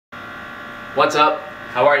What's up?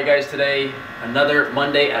 How are you guys today? Another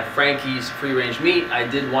Monday at Frankie's Free Range Meat. I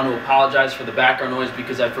did want to apologize for the background noise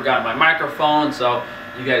because I forgot my microphone, so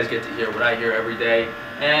you guys get to hear what I hear every day.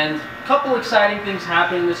 And a couple exciting things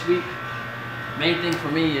happening this week. Main thing for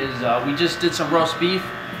me is we just did some roast beef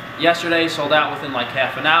yesterday, sold out within like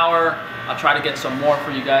half an hour. I'll try to get some more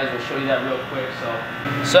for you guys. We'll show you that real quick.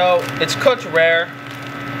 So it's cooked rare.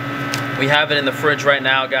 We have it in the fridge right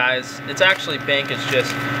now, guys. It's actually pink. It's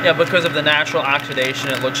just, because of the natural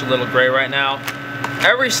oxidation, it looks a little gray right now.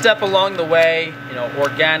 Every step along the way,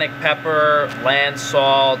 organic pepper, land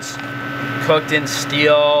salts, cooked in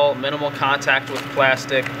steel, minimal contact with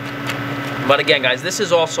plastic. But again, guys, this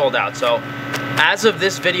is all sold out. So as of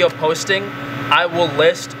this video posting, I will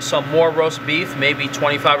list some more roast beef, maybe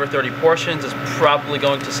 25 or 30 portions. It's probably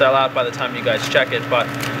going to sell out by the time you guys check it, but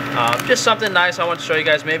just something nice I want to show you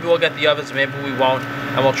guys. Maybe we'll get the ovens, maybe we won't,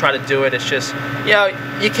 and we'll try to do it. It's just,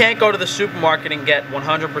 you can't go to the supermarket and get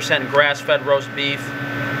 100% grass-fed roast beef,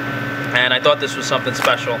 and I thought this was something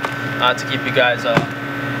special to keep you guys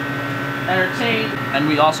entertained. And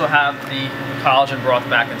we also have the collagen broth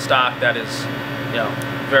back in stock that is,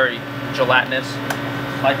 very gelatinous,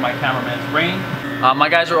 like my cameraman's brain. My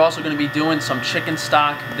guys are also going to be doing some chicken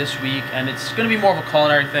stock this week, and it's going to be more of a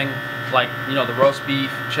culinary thing, like the roast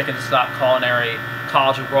beef, chicken stock, culinary.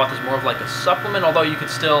 Collagen broth is more of like a supplement, although you could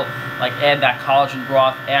still like add that collagen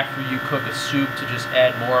broth after you cook a soup to just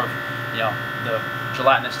add more of the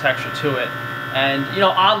gelatinous texture to it. And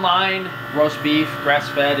online roast beef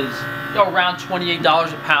grass-fed is around $28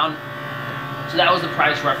 a pound, so that was the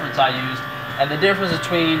price reference I used. And the difference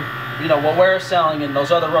between what we're selling and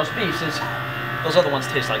those other roast beefs is those other ones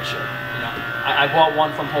taste like shit. I bought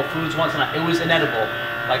one from Whole Foods once and it was inedible.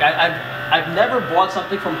 Like I've never bought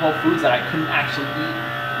something from Whole Foods that I couldn't actually eat.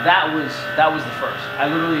 That was the first. I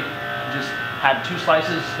literally just had 2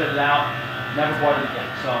 slices, spit it out, never bought it again.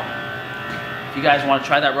 So if you guys want to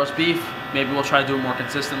try that roast beef, maybe we'll try to do it more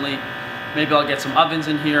consistently. Maybe I'll get some ovens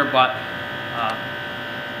in here, but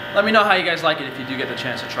let me know how you guys like it if you do get the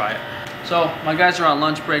chance to try it. So my guys are on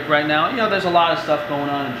lunch break right now. There's a lot of stuff going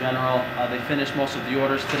on in general. They finished most of the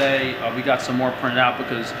orders today. We got some more printed out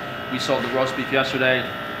because we sold the roast beef yesterday.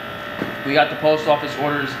 We got the post office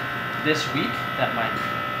orders this week that my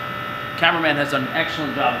cameraman has done an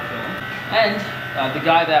excellent job of filming. And the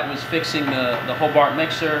guy that was fixing the Hobart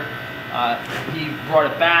mixer, he brought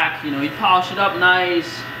it back. He polished it up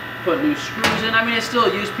nice, put new screws in. I mean, it's still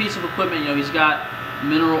a used piece of equipment. He's got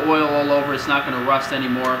mineral oil all over. It's not going to rust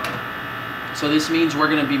anymore. So this means we're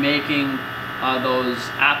going to be making those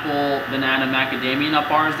apple, banana, macadamia nut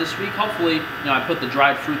bars this week. Hopefully, I put the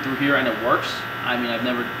dried fruit through here and it works. I mean, I've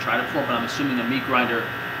never tried it before, but I'm assuming a meat grinder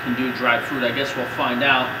can do dried fruit. I guess we'll find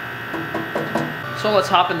out. So let's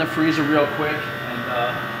hop in the freezer real quick, and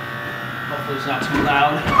hopefully it's not too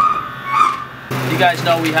loud. You guys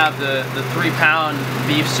know we have the 3-pound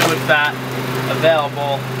beef suet fat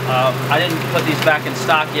available. I didn't put these back in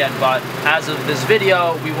stock yet, but as of this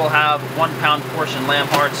video, we will have 1-pound portion lamb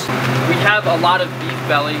hearts. We have a lot of beef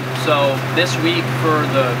belly, so this week for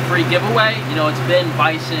the free giveaway, it's been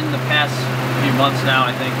bison the past few months now,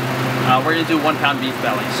 I think. We're gonna do 1-pound beef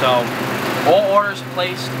belly. So all orders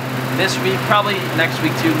placed this week, probably next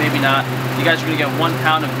week too, maybe not. You guys are gonna get 1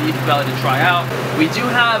 pound of beef belly to try out. We do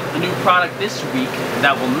have a new product this week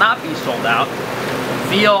that will not be sold out.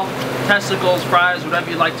 Veal, testicles, fries, whatever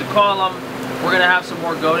you like to call them. We're gonna have some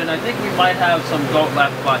more goat in. I think we might have some goat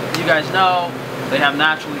left, but you guys know they have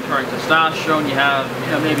naturally occurring testosterone. You have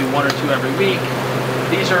maybe 1 or 2 every week.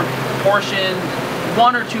 These are portioned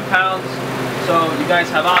 1 or 2 pounds, so you guys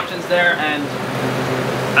have options there. And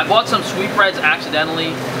I bought some sweetbreads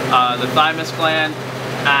accidentally, the thymus gland,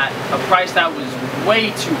 at a price that was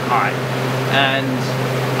way too high, and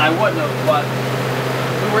I wouldn't have, but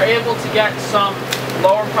we were able to get some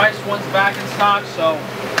lower priced ones back in stock. So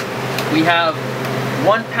we have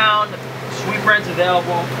 1 pound sweetbreads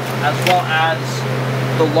available, as well as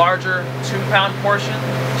the larger 2-pound portion.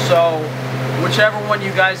 So whichever one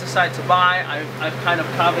you guys decide to buy, I've kind of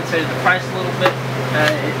compensated the price a little bit.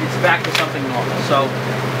 It's back to something normal. So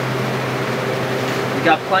we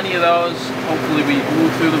got plenty of those. Hopefully we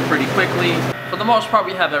move through them pretty quickly. For the most part,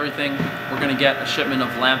 we have everything. We're gonna get a shipment of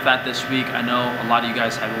lamb fat this week. I know a lot of you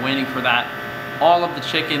guys have been waiting for that. All of the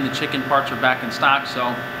chicken parts are back in stock.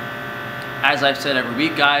 So as I've said every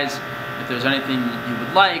week, guys, if there's anything you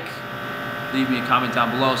would like, leave me a comment down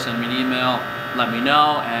below, send me an email, let me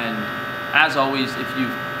know. And as always, if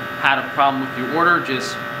you've had a problem with your order,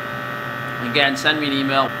 just again, send me an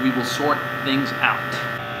email. We will sort things out.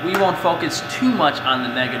 We won't focus too much on the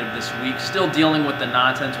negative this week. Still dealing with the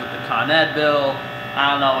nonsense with the Con Ed bill,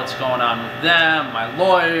 I don't know what's going on with them, my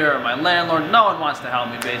lawyer, my landlord. No one wants to help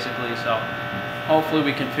me, basically. So hopefully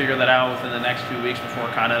we can figure that out within the next few weeks before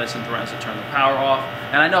Con Edison threatens to turn the power off.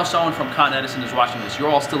 And I know someone from Con Edison is watching this. You're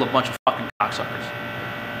all still a bunch of fucking cocksuckers.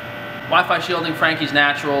 Wi-Fi shielding, Frankie's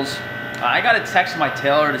Naturals. I got to text my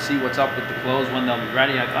tailor to see what's up with the clothes, when they'll be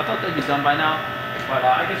ready. I thought they'd be done by now, but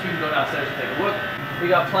I guess we can go downstairs and take a look. We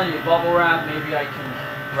got plenty of bubble wrap. Maybe I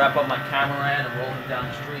can wrap up my cameraman and roll him down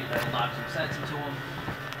the street. That'll knock some sense into him,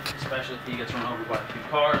 especially if he gets run over by a few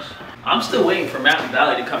cars. I'm still waiting for Mountain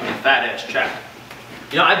Valley to cut me a fat ass check.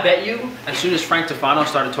 You know, I bet you, as soon as Frank Tufano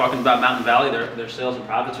started talking about Mountain Valley, their sales and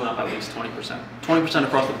profits went up at least 20%. 20%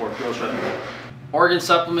 across the board, gross revenue. Organ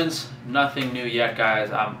supplements, nothing new yet,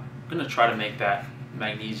 guys. I'm gonna try to make that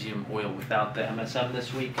magnesium oil without the MSM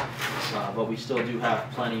this week, but we still do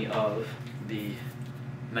have plenty of the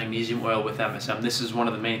magnesium oil with MSM. This is one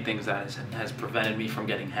of the main things that has prevented me from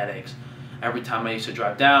getting headaches. Every time I used to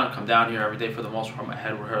drive down, come down here every day, for the most part, my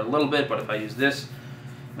head would hurt a little bit, but if I use this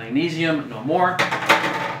magnesium, no more.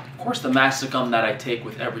 Of course, the Masticum that I take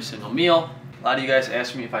with every single meal. A lot of you guys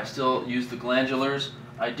ask me if I still use the glandulars.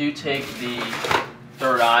 I do take the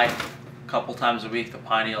Third Eye a couple times a week, the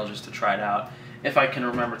pineal, just to try it out, if I can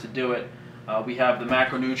remember to do it. We have the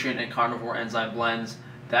macronutrient and carnivore enzyme blends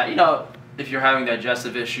that, you know, if you're having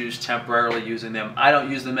digestive issues, temporarily using them. I don't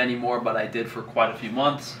use them anymore, but I did for quite a few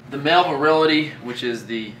months. The male virility, which is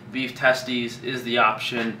the beef testes, is the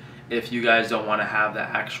option if you guys don't want to have the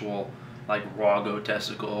actual like raw goat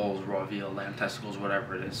testicles, raw veal, lamb testicles,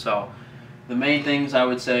 whatever it is. So the main things I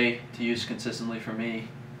would say to use consistently for me: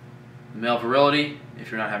 the male virility, if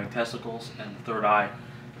you're not having testicles, and the Third Eye.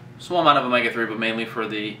 Small amount of omega-3, but mainly for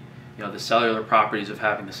the, you know, the cellular properties of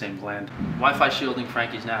having the same gland. Wi-Fi shielding,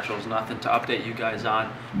 Frankie's Naturals, nothing to update you guys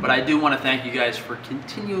on, but I do want to thank you guys for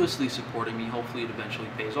continuously supporting me. Hopefully it eventually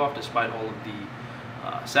pays off despite all of the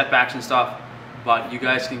setbacks and stuff. But you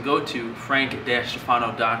guys can go to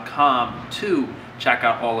frank-stefano.com to check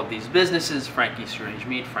out all of these businesses: Frankie's Free Range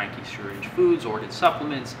Meat, Frankie's Free Range Foods, Organ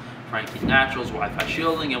Supplements, Frankie's Naturals, Wi-Fi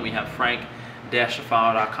Shielding, and we have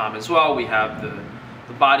frank-stefano.com as well. We have the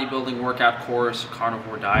bodybuilding workout course,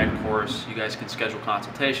 carnivore diet course. You guys can schedule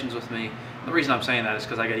consultations with me. The reason I'm saying that is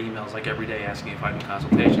because I get emails like every day asking if I do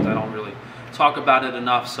consultations. I don't really talk about it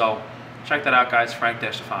enough, so check that out, guys,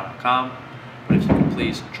 frank-stefano.com. But if you could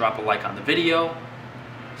please drop a like on the video,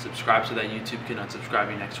 subscribe so that YouTube can unsubscribe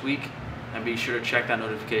me next week, and be sure to check that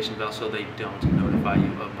notification bell so they don't notify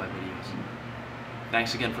you of my videos.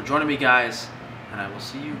 Thanks again for joining me, guys, and I will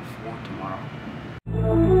see you for tomorrow.